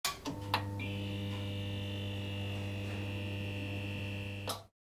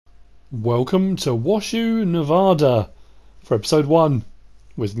Welcome to WASHOE Nevada for episode 1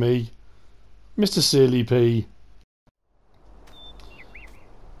 with me, MrSealyp.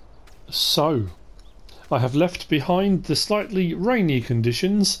 So, I have left behind the slightly rainy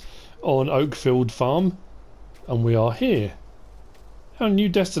conditions on Oakfield Farm and we are here. Our new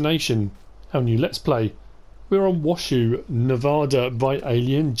destination, our new Let's Play. We're on WASHOE Nevada by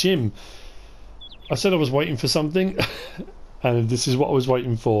Alien Jim. I said I was waiting for something and this is what I was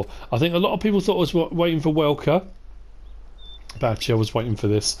waiting for. I think a lot of people thought I was waiting for Welker, but actually I was waiting for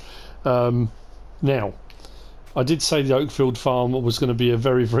this. Now, I did say the Oakfield Farm was going to be a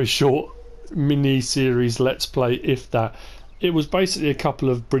very, very short mini-series Let's Play, if that. It was basically a couple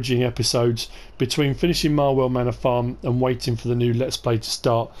of bridging episodes between finishing Marwell Manor Farm and waiting for the new Let's Play to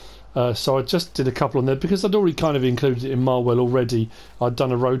start. So I just did a couple on there because I'd already kind of included it in Marwell already. I'd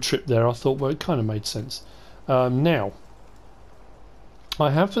done a road trip there. I thought, well, it kind of made sense. Now, I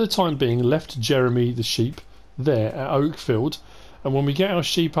have for the time being left Jeremy the sheep there at Oakfield, and when we get our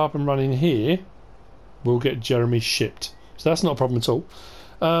sheep up and running here, we'll get Jeremy shipped. So that's not a problem at all.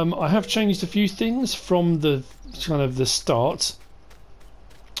 I have changed a few things from the kind of the start,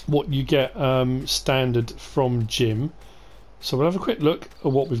 what you get standard from Jim. So we'll have a quick look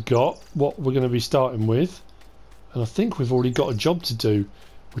at what we've got, what we're going to be starting with, and I think we've already got a job to do,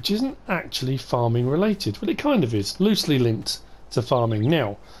 which isn't actually farming related. Well, it kind of is, loosely linked to farming.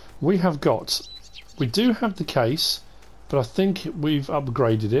 Now, we do have the case, but I think we've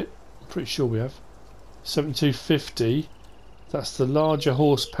upgraded it. I'm pretty sure we have. 7250. That's the larger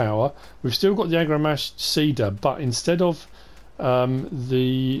horsepower. We've still got the Agromash Cedar, but instead of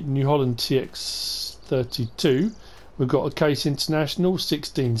the New Holland TX32, we've got a Case International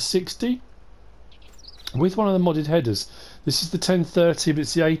 1660 with one of the modded headers. This is the 1030, but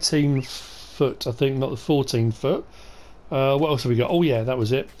it's the 18 foot, I think, not the 14 foot. What else have we got? Oh yeah, that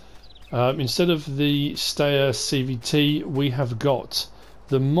was it. Instead of the Steyr CVT, we have got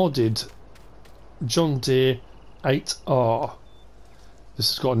the modded John Deere 8R.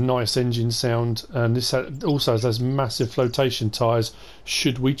 This has got a nice engine sound, and this also has those massive flotation tyres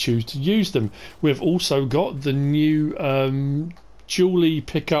should we choose to use them. We've also got the new Julie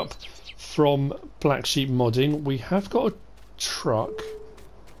pickup from Black Sheep Modding. We have got a truck.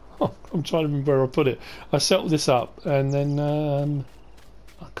 Oh, I'm trying to remember where I put it. I set this up and then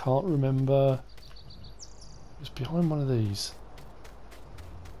I can't remember. It was behind one of these.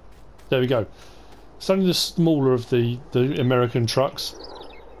 There we go. It's only the smaller of the American trucks,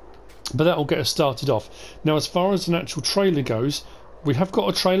 but that will get us started off. Now, as far as an actual trailer goes, we have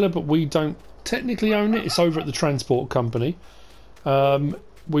got a trailer, but we don't technically own it. It's over at the transport company.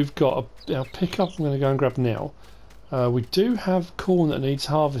 We've got our pickup. I'm going to go and grab now. We do have corn that needs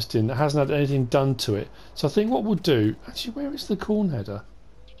harvesting that hasn't had anything done to it. So I think what we'll do... Actually, where is the corn header?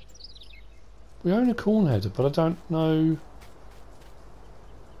 We own a corn header, but I don't know...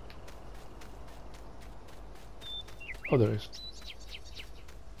 Oh, there it is.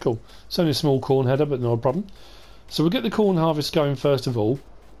 Cool. It's only a small corn header, but no problem. So we'll get the corn harvest going first of all.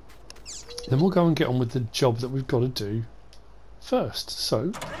 Then we'll go and get on with the job that we've got to do first.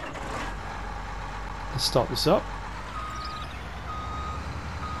 So, let's start this up.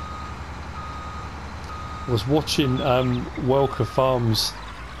 I was watching Welker Farms,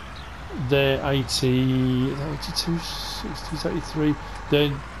 their 82, 60s, 83,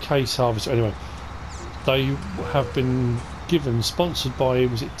 their case harvest. Anyway, they have been given, sponsored by,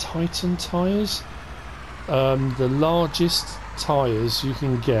 was it Titan Tyres? The largest tyres you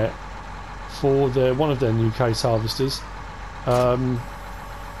can get for one of their new case harvesters.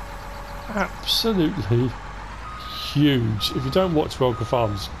 Absolutely huge. If you don't watch Welker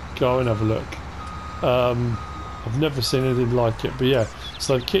Farms, go and have a look. I've never seen anything like it, but yeah,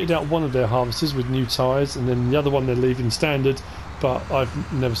 so they've kitted out one of their harvesters with new tyres, and then the other one they're leaving standard, but I've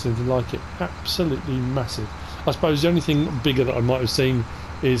never seen anything like it. Absolutely massive. I suppose the only thing bigger that I might have seen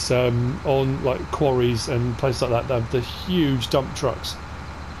is on like quarries and places like that. They have the huge dump trucks,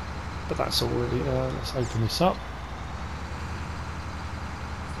 but that's all really. Let's open this up.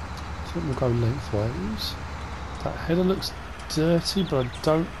 I think we'll go lengthways. That header looks dirty, but I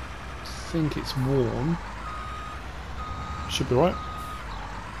don't think it's worn. Should be right.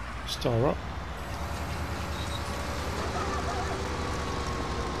 Star up.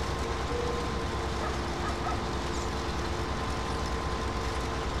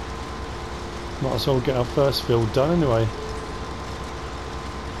 Might as well get our first field done anyway.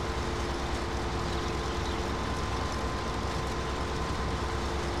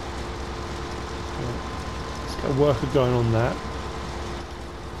 Let's get a worker going on that.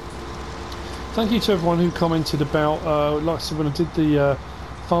 Thank you to everyone who commented about, like I said, when I did the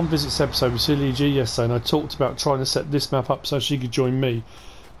Farm Visits episode with Silly G yesterday, and I talked about trying to set this map up so she could join me.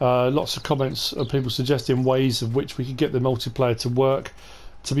 Lots of comments of people suggesting ways of which we could get the multiplayer to work.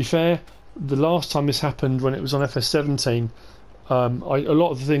 To be fair, the last time this happened, when it was on FS17, a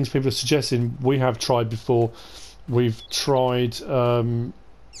lot of the things people are suggesting we have tried before. We've tried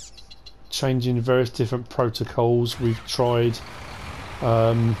changing various different protocols. We've tried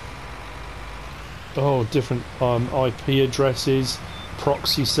different IP addresses,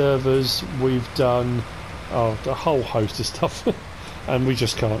 proxy servers. We've done a whole host of stuff and we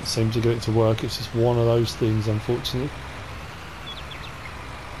just can't seem to get it to work. It's just one of those things, unfortunately.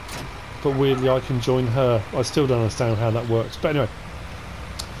 But weirdly I can join her. I still don't understand how that works, but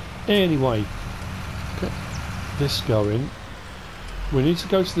anyway, get this going. We need to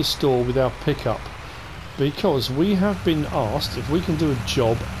go to the store with our pickup because we have been asked if we can do a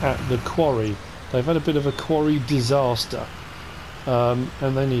job at the quarry. They've had a bit of a quarry disaster and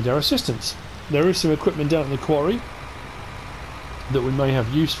they need our assistance. There is some equipment down at the quarry that we may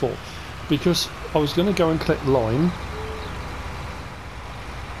have use for, because I was going to go and collect lime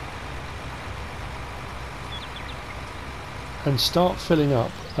and start filling up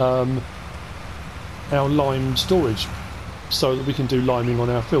our lime storage so that we can do liming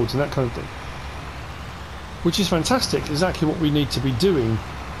on our fields and that kind of thing, which is fantastic, exactly what we need to be doing.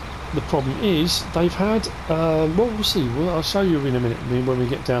 The problem is they've had well, we'll see. I'll show you in a minute when we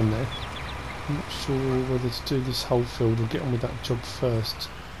get down there. I'm not sure whether to do this whole field or get on with that job first,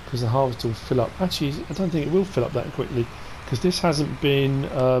 because the harvest will fill up. Actually, I don't think it will fill up that quickly, because this hasn't been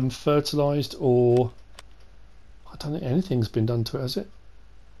fertilised, or I don't think anything's been done to it, has it?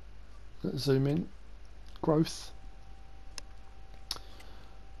 Let's zoom in. Growth.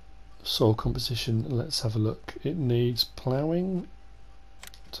 Soil composition, let's have a look. It needs ploughing.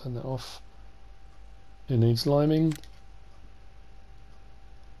 Turn that off. It needs liming.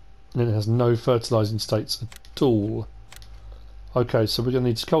 And it has no fertilising states at all. Okay, so we're going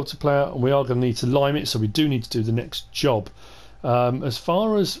to need to cultiplough and we are going to need to lime it, so we do need to do the next job. As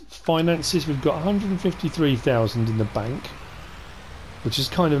far as finances, we've got 153,000 in the bank, which is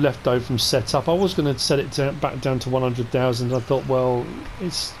kind of left over from setup. I was going to set it back down to 100,000. I thought, well,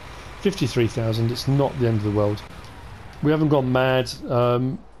 it's 53,000, it's not the end of the world. We haven't gone mad.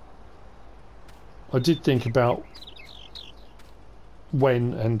 I did think about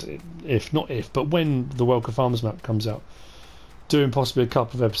when, and if, not if, but when the Welcome Farmers map comes out, doing possibly a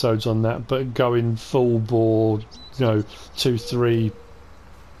couple of episodes on that, but going full bore, 2-3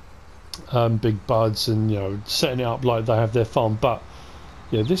 big buds and setting it up like they have their farm. But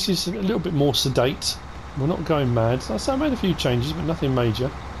yeah, this is a little bit more sedate. We're not going mad. I made a few changes, but nothing major.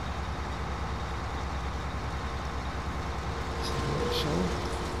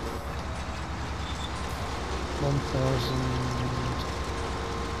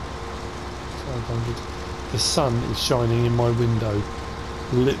 1,500. The sun is shining in my window.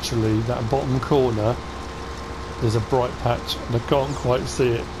 Literally, that bottom corner, there's a bright patch and I can't quite see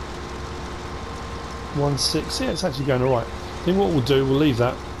it. 1.6. Yeah, it's actually going alright. I think what we'll do, we'll leave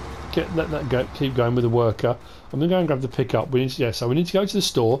that. Let that go. Keep going with the worker. I'm going to go and grab the pickup. So we need to go to the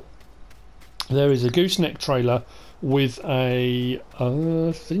store. There is a gooseneck trailer with a,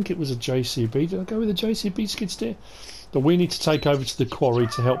 I think it was a JCB. Did I go with a JCB skid steer? But we need to take over to the quarry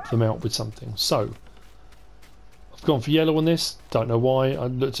to help them out with something. So I've gone for yellow on this. Don't know why. I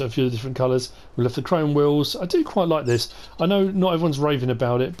looked at a few different colours. We left the chrome wheels. I do quite like this. I know not everyone's raving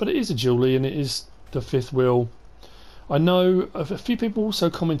about it, but it is a Julie and it is the fifth wheel. I know a few people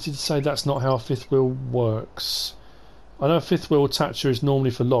also commented to say that's not how a fifth wheel works. I know a fifth wheel attacher is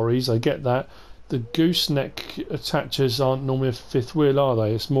normally for lorries. I get that. The gooseneck attachers aren't normally a fifth wheel, are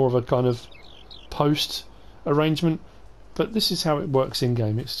they? It's more of a kind of post arrangement. But this is how it works in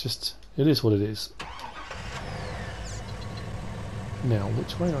game. It's just, it is what it is. Now,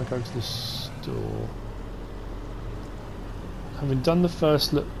 which way do I go to the store? Having done the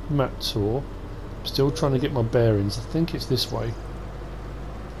first map tour, I'm still trying to get my bearings. I think it's this way.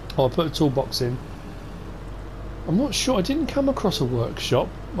 Oh, I put a toolbox in. I'm not sure. I didn't come across a workshop.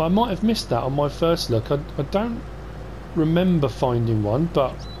 I might have missed that on my first look. I don't remember finding one,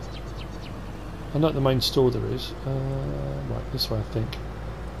 but I know at the main store there is. Right, this way I think.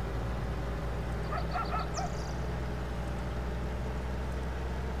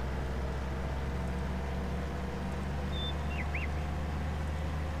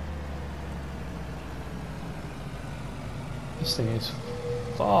 This thing is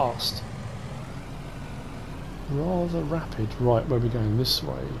fast. Rather rapid. Right, where are we going? This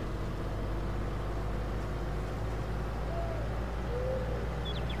way.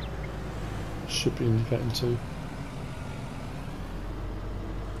 Should be indicating to.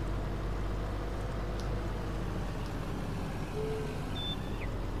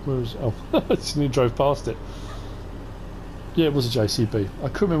 Where was it? Oh, I just drove past it. Yeah, it was a JCB. I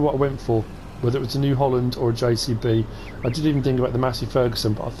couldn't remember what I went for, whether it was a New Holland or a JCB. I didn't even think about the Massey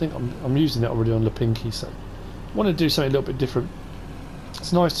Ferguson, but I think I'm using it already on Lapinky, so I want to do something a little bit different.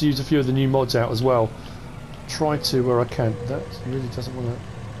 It's nice to use a few of the new mods out as well. Try to where I can. That really doesn't want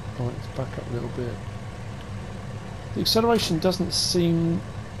to... Right, let's back up a little bit. The acceleration doesn't seem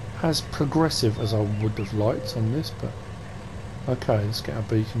as progressive as I would have liked on this, but... Okay, let's get our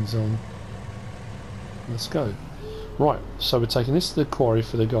beacons on. Let's go. Right, so we're taking this to the quarry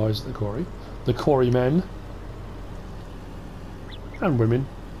for the guys at the quarry. The quarry men. And women.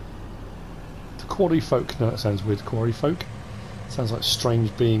 The quarry folk. No, that sounds weird. Quarry folk. Sounds like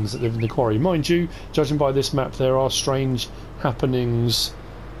strange beings that live in the quarry. Mind you, judging by this map, there are strange happenings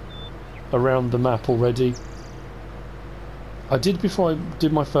around the map already. I did, before I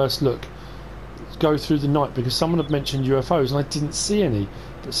did my first look, go through the night because someone had mentioned UFOs and I didn't see any.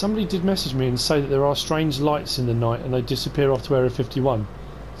 But somebody did message me and say that there are strange lights in the night and they disappear off to Area 51.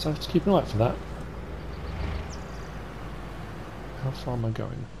 So I have to keep an eye out for that. How far am I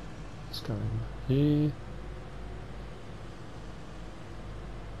going? Let's go in here.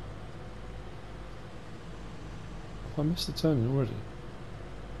 Have I missed the turning already?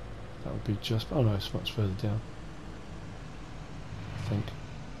 That would be just... Oh no, it's much further down, I think.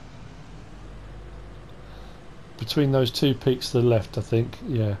 Between those two peaks to the left, I think,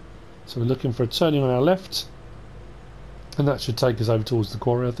 yeah. So we're looking for a turning on our left, and that should take us over towards the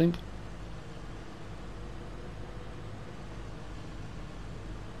quarry, I think.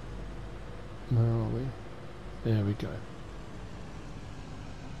 Where are we? There we go.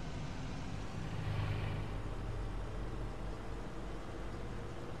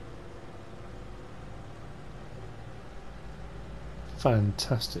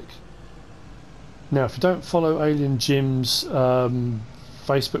 Fantastic. Now, if you don't follow Alien Jim's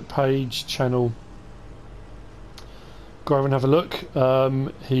Facebook page, channel, go over and have a look.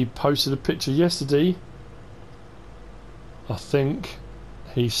 He posted a picture yesterday. I think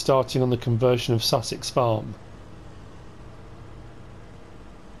he's starting on the conversion of Sussex Farm.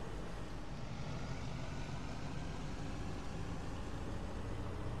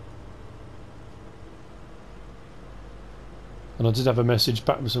 And I did have a message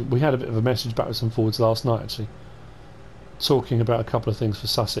backwards. We had a bit of a message backwards and forwards last night, actually, talking about a couple of things for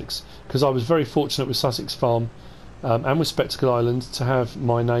Sussex. Because I was very fortunate with Sussex Farm and with Spectacle Island to have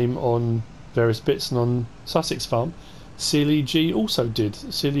my name on various bits, and on Sussex Farm, Sealy G also did.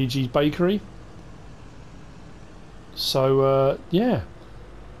 Sealy G Bakery. So yeah,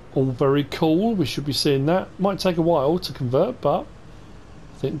 all very cool. We should be seeing that. Might take a while to convert, but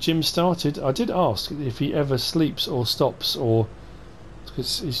I think Jim started. I did ask if he ever sleeps or stops, or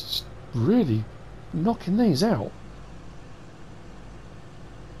because he's really knocking these out,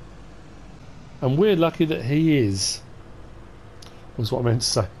 and we're lucky that he is. Was what I meant to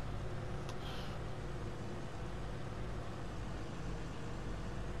say.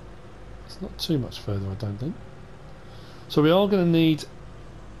 It's not too much further, I don't think. So we are going to need,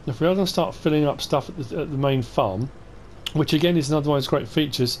 if we are going to start filling up stuff at the main farm, which again is another one of those great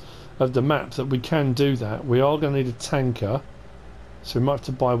features of the map, that we can do that. We are going to need a tanker, so we might have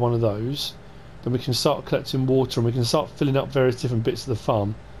to buy one of those. Then we can start collecting water and we can start filling up various different bits of the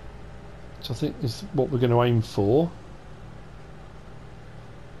farm, which I think is what we're going to aim for,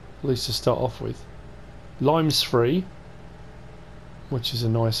 at least to start off with. Lime's free, which is a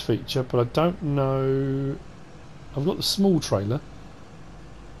nice feature, but I don't know. I've got the small trailer.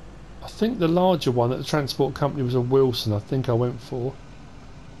 I think the larger one at the transport company was a Wilson, I think I went for,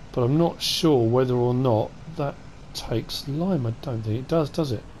 but I'm not sure whether or not that takes lime. I don't think it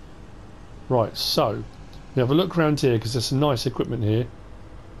does it? Right, so we have a look around here because there's some nice equipment here.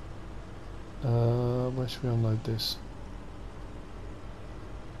 Where should we unload this?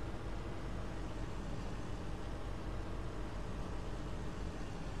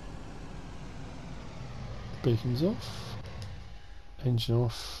 Beacons off, engine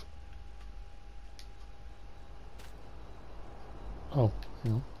off. Oh,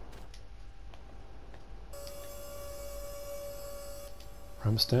 hang on.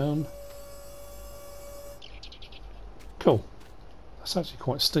 Ramps down. Cool. That's actually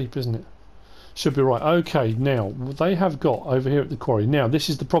quite steep, isn't it? Should be right. Okay, now they have got over here at the quarry. Now this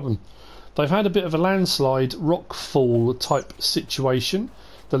is the problem. They've had a bit of a landslide, rockfall type situation.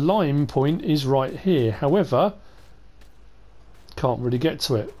 The lime point is right here. However, can't really get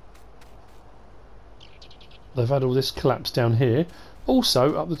to it. They've had all this collapse down here.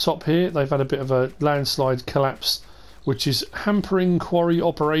 Also, up the top here, they've had a bit of a landslide collapse, which is hampering quarry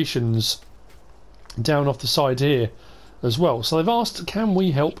operations down off the side here. as well. So they've asked, can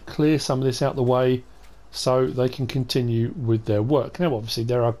we help clear some of this out the way so they can continue with their work. Now obviously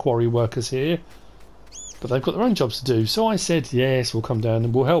there are quarry workers here, but they've got their own jobs to do. So I said, yes, we'll come down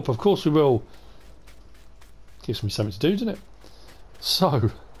and we'll help. Of course we will. Gives me something to do, doesn't it?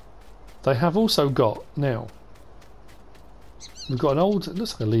 So they have also got, now we've got an old, it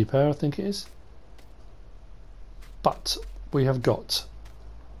looks like a leap air, I think it is, but we have got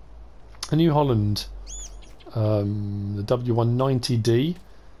a New Holland, the W190D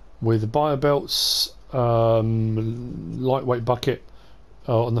with the bio belts, lightweight bucket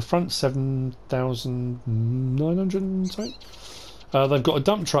on the front, 7,900 something. They've got a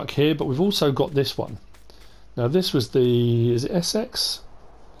dump truck here, but we've also got this one. Now this was the, is it SX?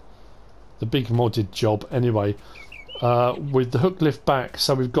 The big modded job anyway, with the hook lift back,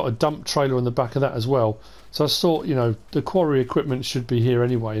 so we've got a dump trailer on the back of that as well. So I thought, you know, the quarry equipment should be here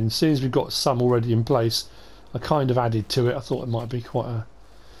anyway, and seeing as we've got some already in place, I kind of added to it. I thought it might be quite a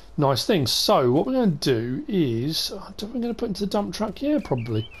nice thing. So what we're going to do is, we're going to put into the dump truck, yeah,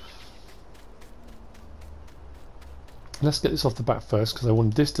 probably. Let's get this off the back first because I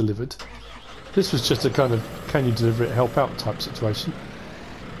wanted this delivered. This was just a kind of, can you deliver it, help out type situation.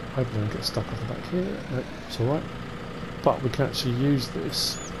 I hope I don't get stuck off the back here. No, it's alright. But we can actually use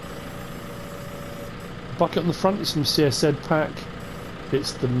this. The bucket on the front is from CSZ pack.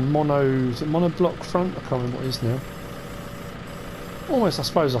 It's the mono, is it monoblock front? I can't remember what it is now. Almost, I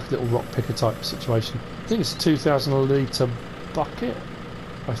suppose, like a little rock picker type situation. I think it's a 2,000 litre bucket,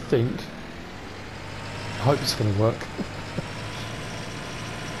 I think. I hope it's going to work.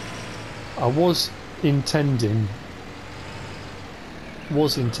 I was intending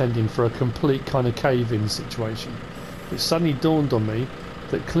for a complete kind of cave-in situation. It suddenly dawned on me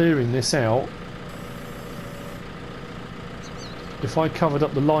that clearing this out, if I covered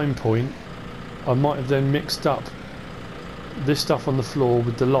up the line point, I might have then mixed up this stuff on the floor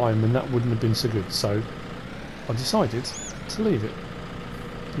with the lime, and that wouldn't have been so good. So I decided to leave it.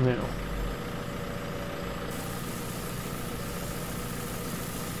 Now,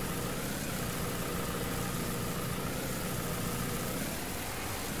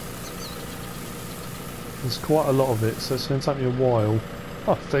 there's quite a lot of it, so it's going to take me a while,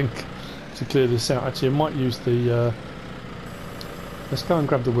 I think, to clear this out. Actually, I might use the... let's go and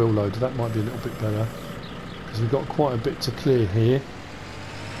grab the wheel loader. That might be a little bit better, because we've got quite a bit to clear here.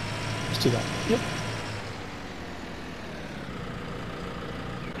 Let's do that. Yep.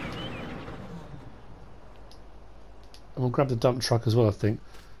 And we'll grab the dump truck as well, I think.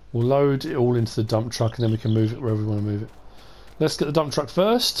 We'll load it all into the dump truck, and then we can move it wherever we want to move it. Let's get the dump truck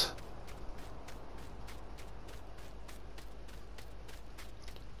first.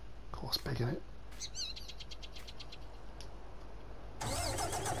 It's big, isn't it?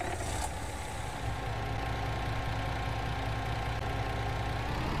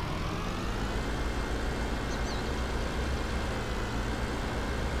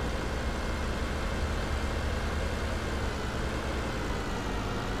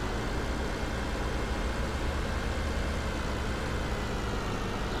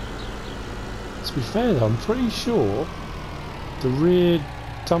 To be fair though, I'm pretty sure the rear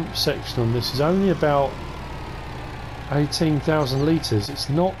dump section on this is only about 18,000 litres. It's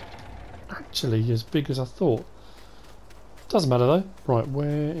not actually as big as I thought. Doesn't matter though. Right,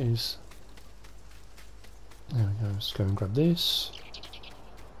 where is... There we go, let's go and grab this.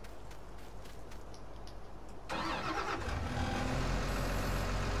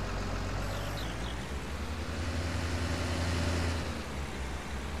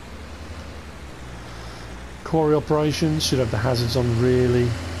 Quarry operations should have the hazards on really.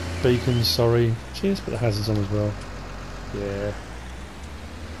 Beacons, sorry. Cheers, put the hazards on as well. Yeah.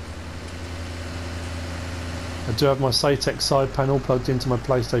 I do have my Satex side panel plugged into my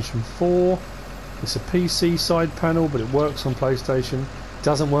PlayStation 4. It's a PC side panel, but it works on PlayStation.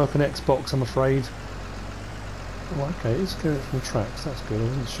 Doesn't work on Xbox, I'm afraid. Oh, okay, it's going from the tracks. That's good. I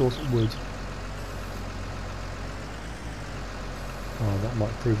wasn't sure if it would. Oh, that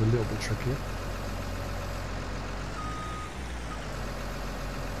might prove a little bit trickier.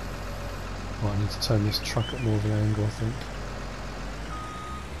 Right, I need to turn this truck at more of an angle, I think.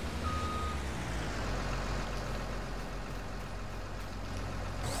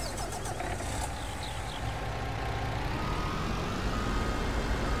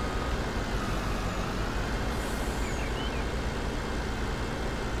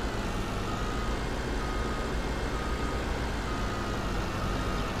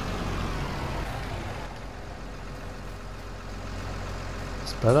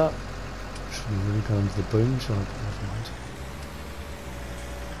 It's better. Should we really go into the boom? Shall I? Never mind.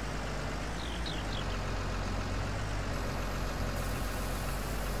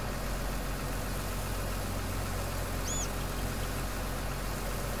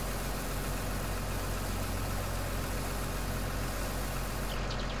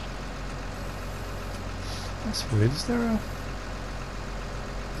 That's weird. Is there a...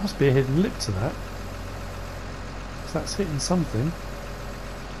 Must be a hidden lip to that. 'Cause that's hitting something.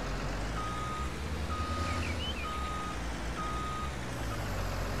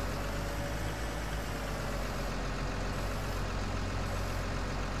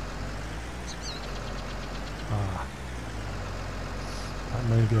 Ah. That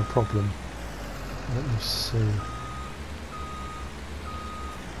may be a problem. Let me see.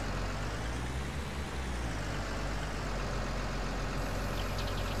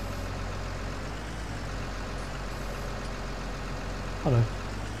 Hello.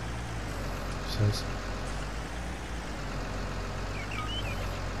 Says.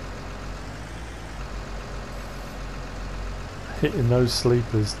 Hitting those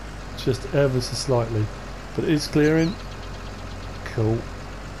sleepers just ever so slightly, but it is clearing. Cool.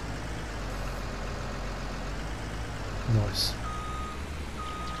 Nice.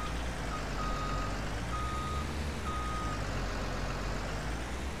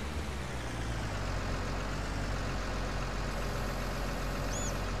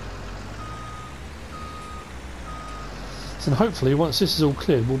 And hopefully once this is all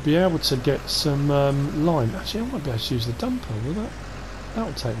cleared we'll be able to get some lime. Actually I might be able to use the dumper, will that?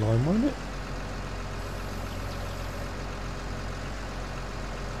 That'll take lime, won't it?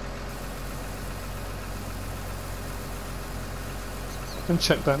 I can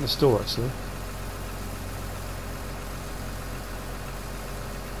check that in the store actually.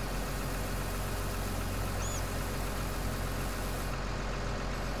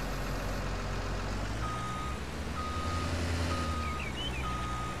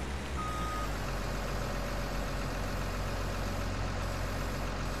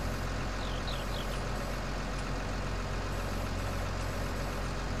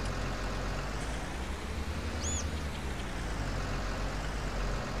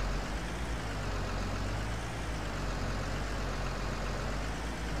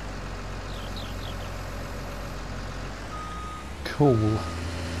 Cool.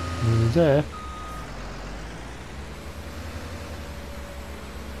 Nearly there.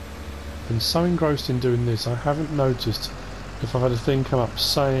 Been so engrossed in doing this I haven't noticed if I've had a thing come up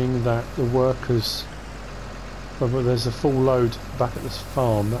saying that the workers, whether there's a full load back at this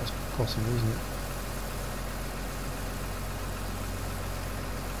farm. That's possible, isn't it?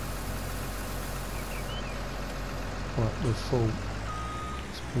 Right, we're full.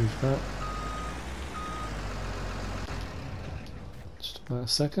 Let's move that. Just about a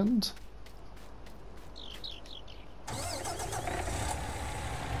second.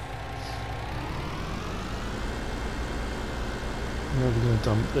 Now we're going to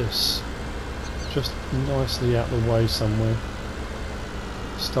dump this just nicely out the way somewhere.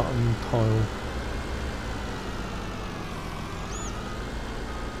 Start a new pile.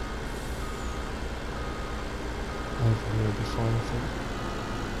 Over here will be fine, I think.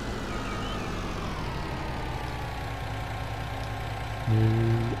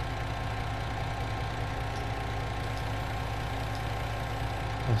 New.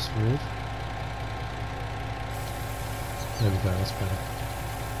 That's weird. There we go, that's better.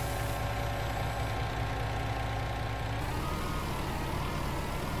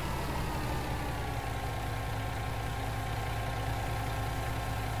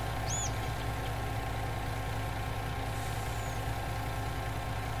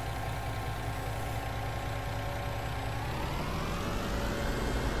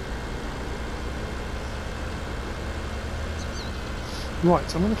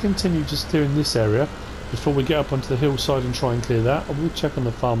 Right, I'm going to continue just clearing this area before we get up onto the hillside and try and clear that. I will check on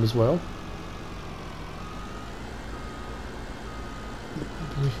the farm as well.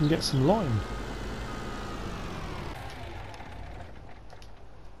 Maybe we can get some lime.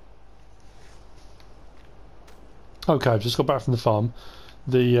 Okay, I've just got back from the farm.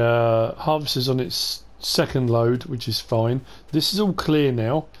 The harvest is on its second load, which is fine. This is all clear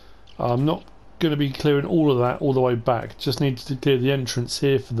now. I'm not going to be clearing all of that all the way back. Just need to clear the entrance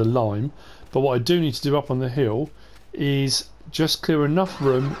here for the lime. But what I do need to do up on the hill is just clear enough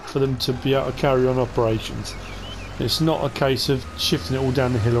room for them to be able to carry on operations. It's not a case of shifting it all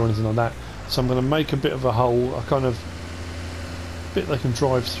down the hill or anything like that. So I'm going to make a bit of a hole, a kind of bit they can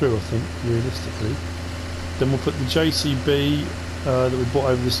drive through, I think, realistically. Then we'll put the JCB that we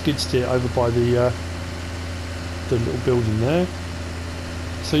bought over the skid steer over by the little building there.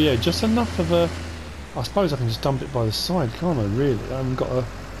 So yeah, just enough of a... I suppose I can just dump it by the side, can't I, really? I haven't got a...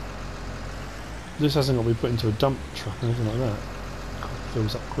 This hasn't got to be put into a dump truck or anything like that. God, it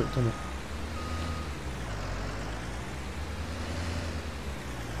fills up quick, doesn't it?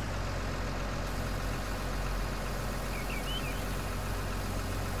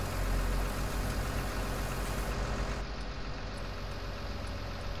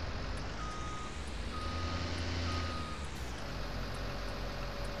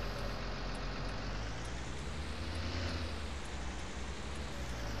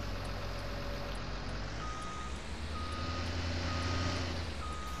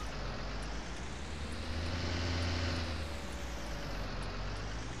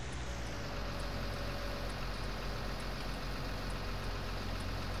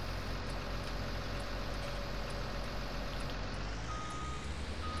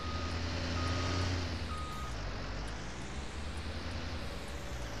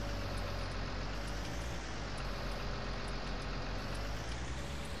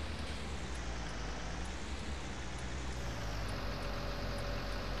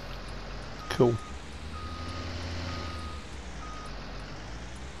 Cool.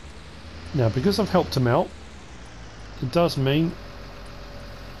 Now, because I've helped them out, it does mean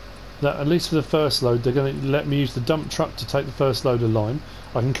that at least for the first load they're going to let me use the dump truck to take the first load of lime.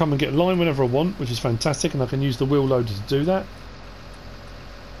 I can come and get lime whenever I want, which is fantastic, and I can use the wheel loader to do that.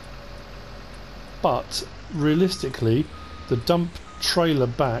 But realistically, the dump trailer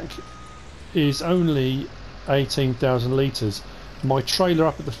back is only 18,000 litres. My trailer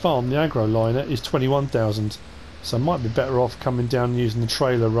up at the farm, the agro liner, is 21,000, so I might be better off coming down and using the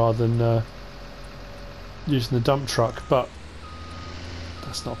trailer rather than using the dump truck, but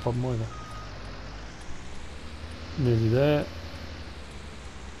that's not a problem either. Nearly there.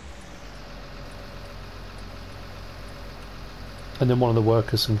 And then one of the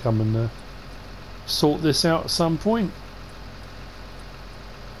workers can come and sort this out at some point.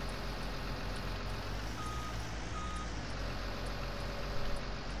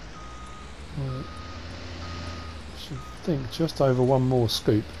 Right. I should think just over one more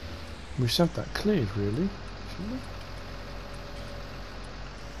scoop. We should have that cleared, really, shouldn't we?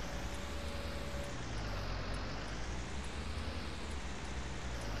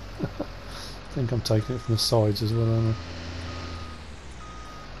 I think I'm taking it from the sides as well, aren't I?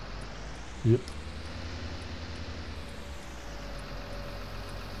 Yep.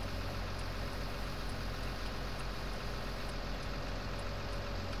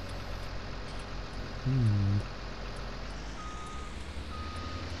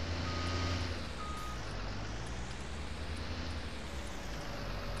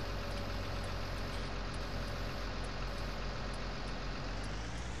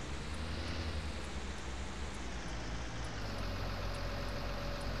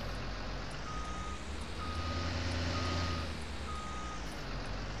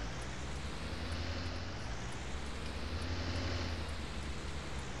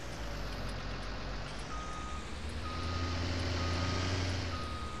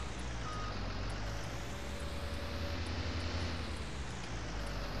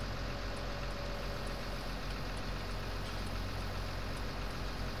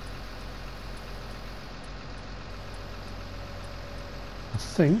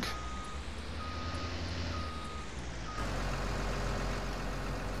 Think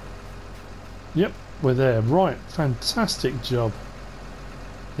yep, we're there. Right, fantastic job.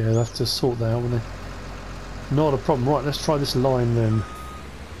 Yeah, they'll have to sort that out, won't they? Not a problem. Right, let's try this line then.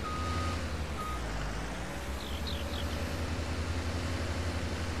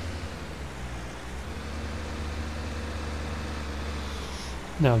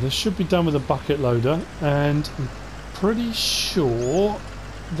 Now this should be done with a bucket loader, and I'm pretty sure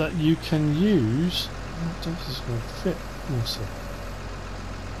that you can use, I don't know if this is going to fit also.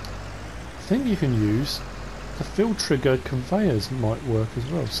 I think you can use the field trigger conveyors, might work as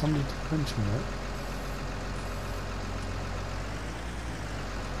well. Somebody did mention that.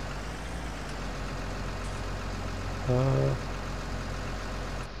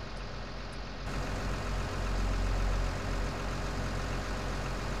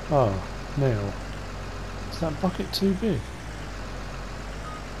 Now, is that bucket too big?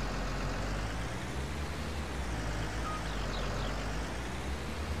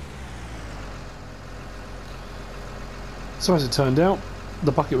 So as it turned out,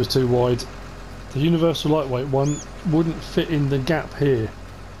 the bucket was too wide. The universal lightweight one wouldn't fit in the gap here.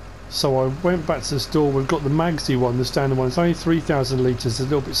 So I went back to the store. We've got the Magsy one, the standard one. It's only 3,000 litres, a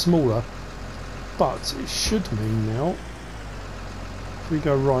little bit smaller. But it should mean now, if we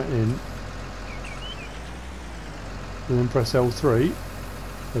go right in, and then press L3,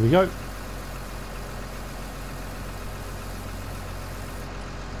 there we go.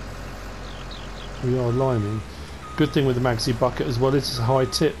 We are liming. Good thing with the Magsy bucket as well is it's a high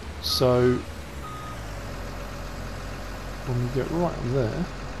tip, so when we get right up there,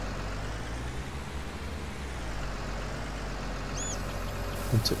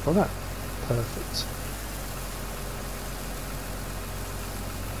 and tip like that. Perfect.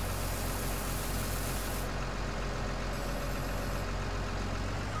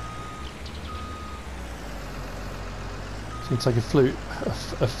 So we'll take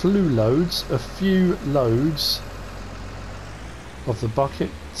a few loads of the bucket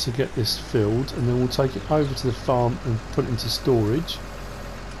to get this filled, and then we'll take it over to the farm and put it into storage.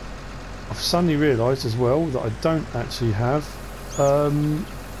 I've suddenly realised as well that I don't actually have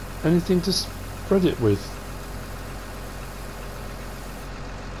anything to spread it with.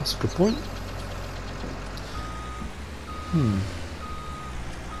 That's a good point.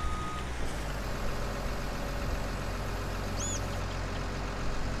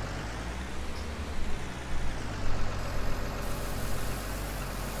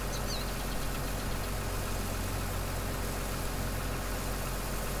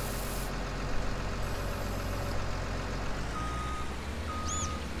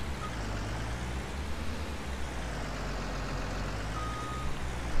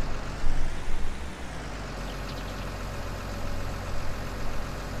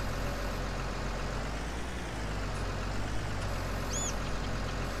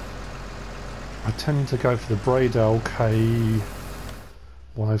 tend to go for the Braydale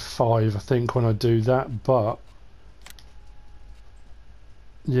K105, I think, when I do that, but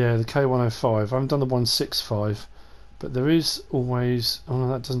yeah, the K105. I haven't done the 165, but there is always... Oh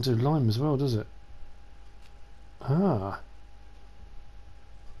no, that doesn't do lime as well, does it? Ah,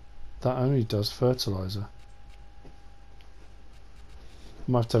 that only does fertiliser.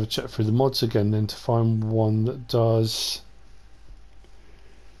 Might have to have a check through the mods again then to find one that does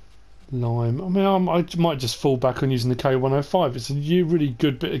lime. I mean, I might just fall back on using the K105. It's a really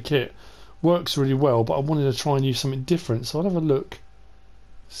good bit of kit, works really well, but I wanted to try and use something different, so I'll have a look,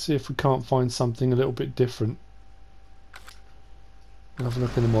 see if we can't find something a little bit different. I'll have a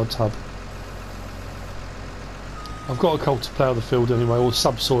look in the mods hub. I've got a cult to plough the field anyway, or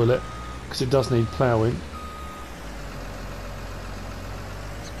subsoil it, because it does need ploughing.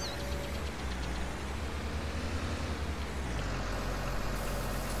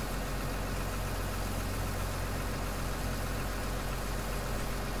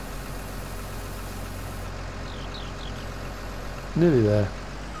 Nearly there.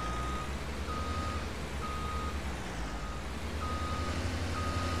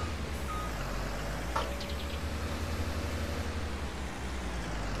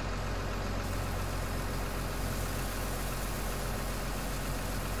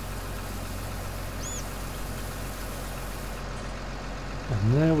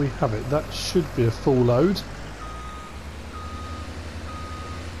 And there we have it. That should be a full load.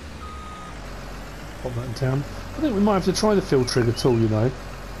 Pop that down. I think we might have to try the field trigger tool, you know,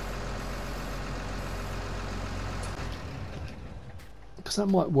 because that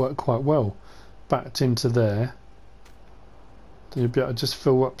might work quite well backed into there. Then you'll be able to just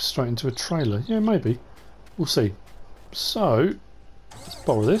fill up straight into a trailer. Yeah, maybe. We'll see. So let's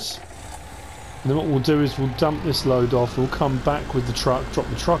borrow this, and then what we'll do is we'll dump this load off, we'll come back with the truck, drop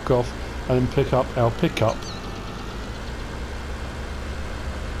the truck off, and then pick up our pickup.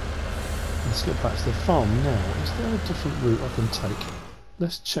 Let's get back to the farm now. Is there a different route I can take?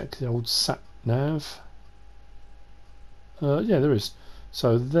 Let's check the old sat nav. Yeah, there is.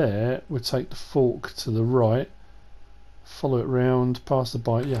 So there, we'll take the fork to the right, follow it round, past the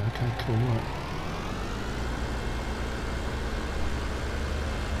bike. Yeah, okay, cool, right.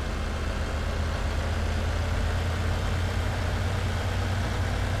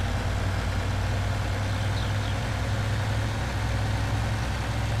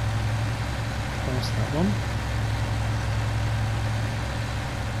 That one.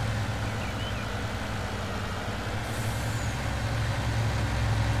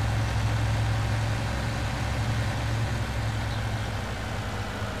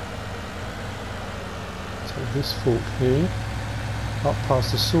 Take this fork here, up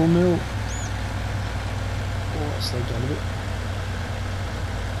past the sawmill. Oh, let's slow down a bit.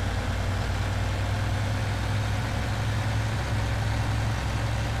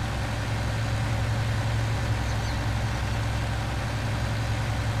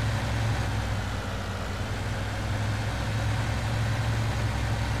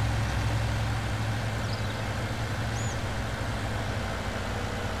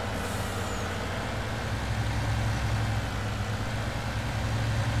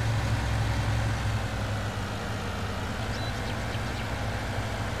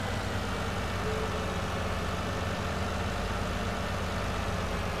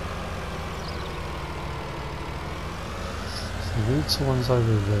 The water one's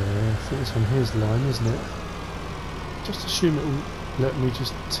over there. I think this one here's lime, isn't it? Just assume it will let me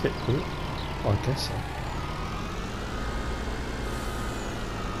just tip it. I guess so.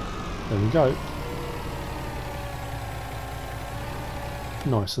 There we go.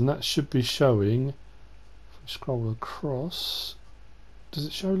 Nice, and that should be showing. If we scroll across, does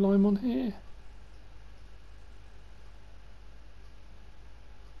it show lime on here?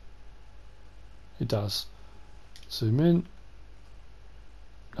 It does. Zoom in.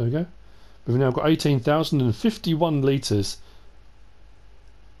 There we go. We've now got 18,051 litres.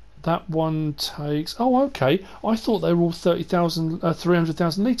 That one takes... Oh, okay. I thought they were all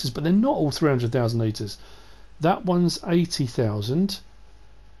 300,000 litres, but they're not all 300,000 litres. That one's 80,000.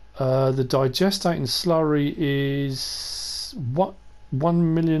 The digestating slurry is... what?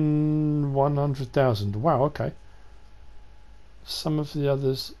 1,100,000. Wow, okay. Some of the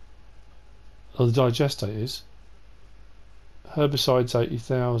others... Oh, the digestate is. Herbicides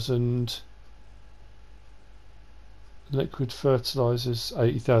 80,000. Liquid fertilizers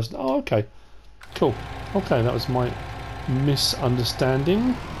 80,000. Oh, okay, cool. Okay, that was my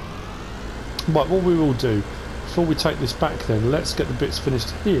misunderstanding. Right, what we will do before we take this back, then let's get the bits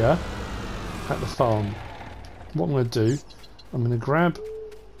finished here at the farm. What I'm going to do, I'm going to grab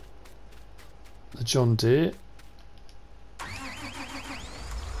the John Deere.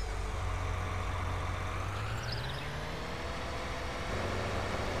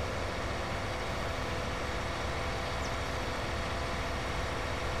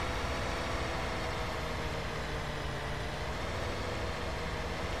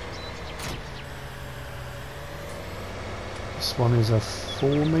 This one is a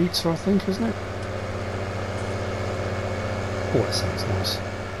 4 metre, I think, isn't it? Oh, that sounds nice.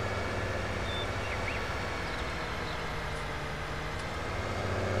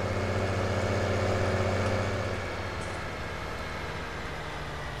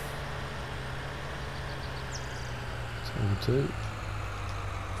 That's what we'll do.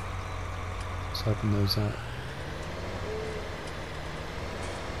 Let's open those out.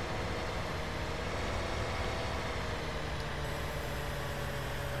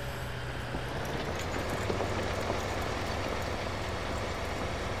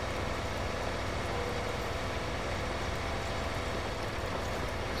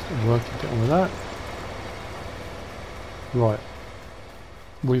 Get on with that. Right,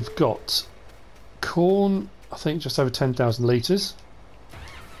 we've got corn, I think just over 10,000 litres.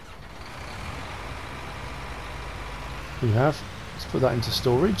 We have. Let's put that into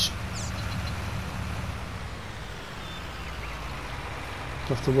storage.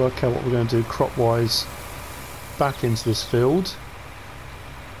 We'll have to work out what we're going to do crop wise back into this field.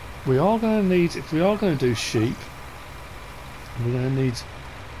 We are going to need, if we are going to do sheep, we're going to need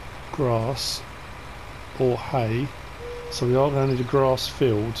grass or hay, so we are going to need a grass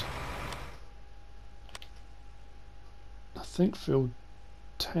field. I think field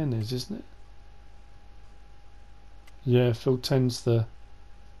 10 is, isn't it? Yeah, field 10's the...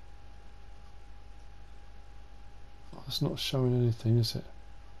 Oh, it's not showing anything, is it?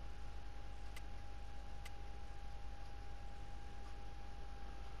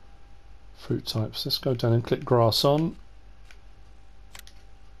 Fruit types. Let's go down and click grass on.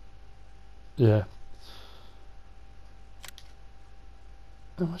 Yeah.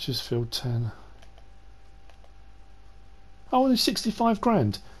 How much is field 10? Oh, only 65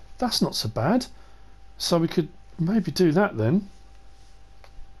 grand. That's not so bad. So we could maybe do that then.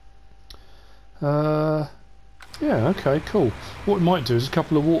 Yeah, okay, cool. What we might do is a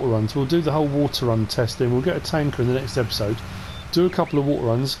couple of water runs. We'll do the whole water run testing. We'll get a tanker in the next episode. Do a couple of water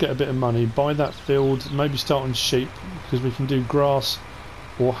runs, get a bit of money, buy that field, maybe start on sheep, because we can do grass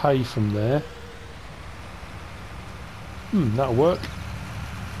or hay from there. That'll work.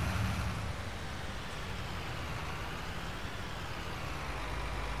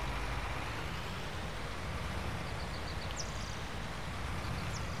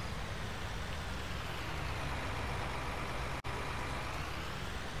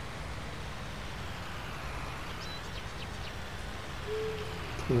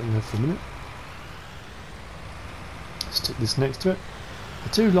 Put it in there for a minute. Stick this next to it. I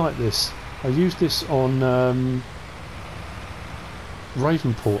do like this. I used this on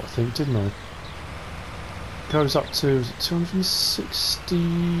Ravenport, I think, didn't I? Goes up to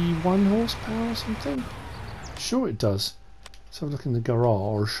 261 horsepower or something? Sure it does. Let's have a look in the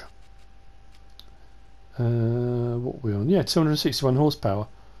garage. What are we on? Yeah, 261 horsepower.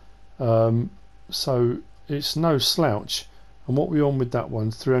 So it's no slouch. And what we're on with that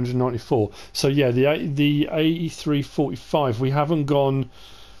one, 394. So yeah, the 8345, we haven't gone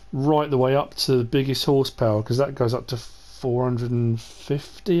right the way up to the biggest horsepower, because that goes up to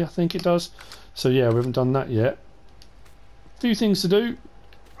 450, I think it does. So yeah, we haven't done that yet. A few things to do.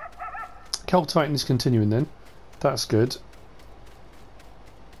 Cultivating is continuing then. That's good.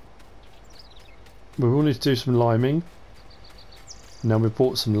 We will need to do some liming. Now we've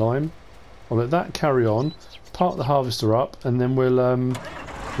bought some lime. I'll let that carry on. Park the harvester up, and then we'll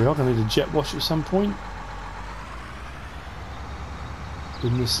we are going to need a jet wash at some point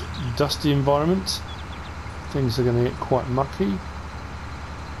in this dusty environment. Things are going to get quite mucky.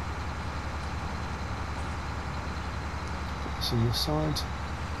 Put this on the side.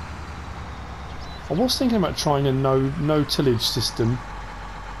 I was thinking about trying a no tillage system,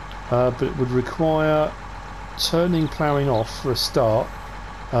 but it would require turning ploughing off for a start,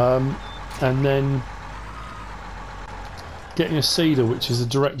 and then getting a seeder, which is a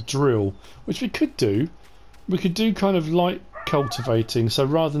direct drill, which we could do. We could do kind of light cultivating, so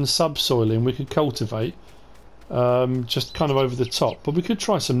rather than subsoiling, we could cultivate just kind of over the top. But we could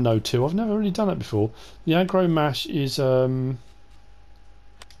try some no-till. I've never really done it before. The aggro mash is I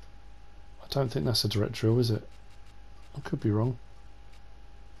don't think that's a direct drill, is it? I could be wrong.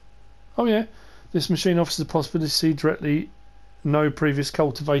 Oh yeah, this machine offers the possibility to see directly, no previous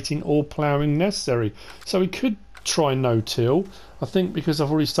cultivating or ploughing necessary. So we could try no-till. I think because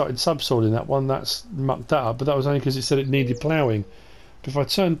I've already started subsoiling that one, that's mucked that up, but that was only because it said it needed ploughing. But if I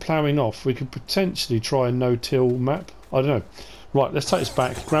turn ploughing off, we could potentially try a no-till map. I don't know. Right, let's take this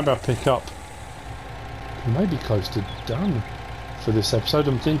back, grab our pickup. We may be close to done for this episode.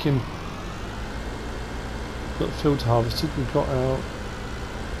 I'm thinking, got the field harvested, we've got our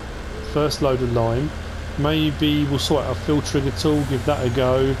first load of lime. Maybe we'll sort out our field trigger tool, give that a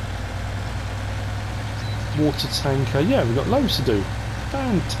go. Water tanker, yeah, we've got loads to do.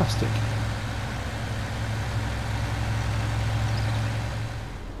 Fantastic.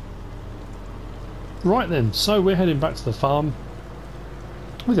 Right then, so we're heading back to the farm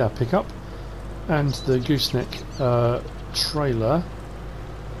with our pickup and the gooseneck trailer,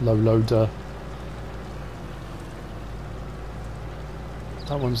 low loader.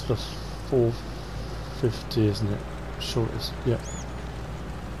 That one's the 450, isn't it? Sure it is, yeah.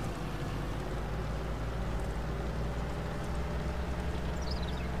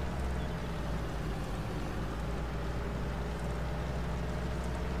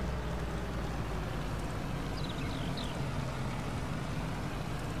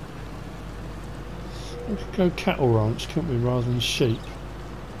 We could go cattle ranch, couldn't we, rather than sheep?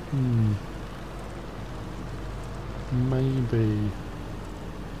 Maybe.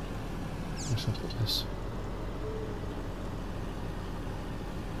 Let's have a look at this.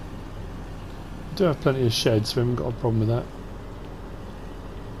 We do have plenty of sheds, so we haven't got a problem with that.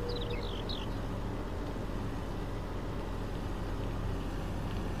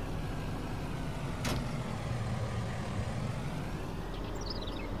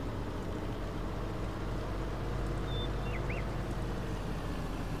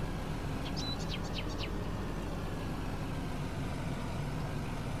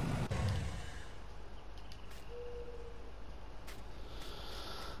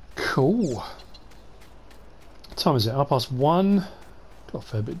 Cool. What time is it? 1:30. Got a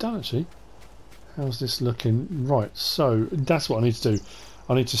fair bit done actually. How's this looking? Right, so that's what I need to do.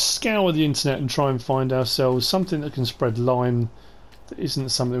 I need to scour the internet and try and find ourselves something that can spread lime that isn't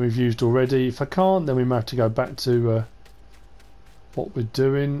something we've used already. If I can't, then we may have to go back to what we're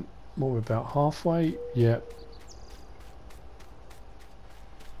doing. Well, we're about halfway. Yeah.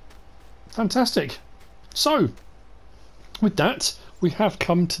 Fantastic. So, with that, we have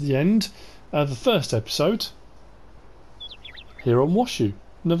come to the end of the first episode here on WASHOE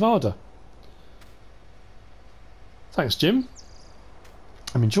Nevada. Thanks, Jim.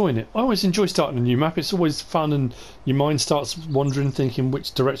 I'm enjoying it. I always enjoy starting a new map. It's always fun, and your mind starts wandering, thinking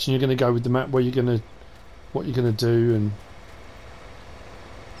which direction you're going to go with the map, what you're going to do, and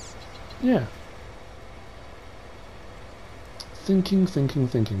yeah, thinking.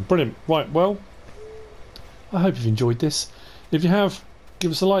 Brilliant. Right, well, I hope you've enjoyed this. If you have,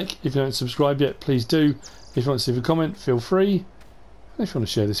 give us a like. If you don't subscribe yet, please do. If you want to leave a comment, feel free. And if you want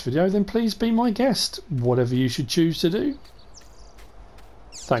to share this video, then please be my guest, whatever you should choose to do.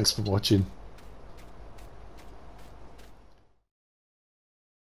 Thanks for watching.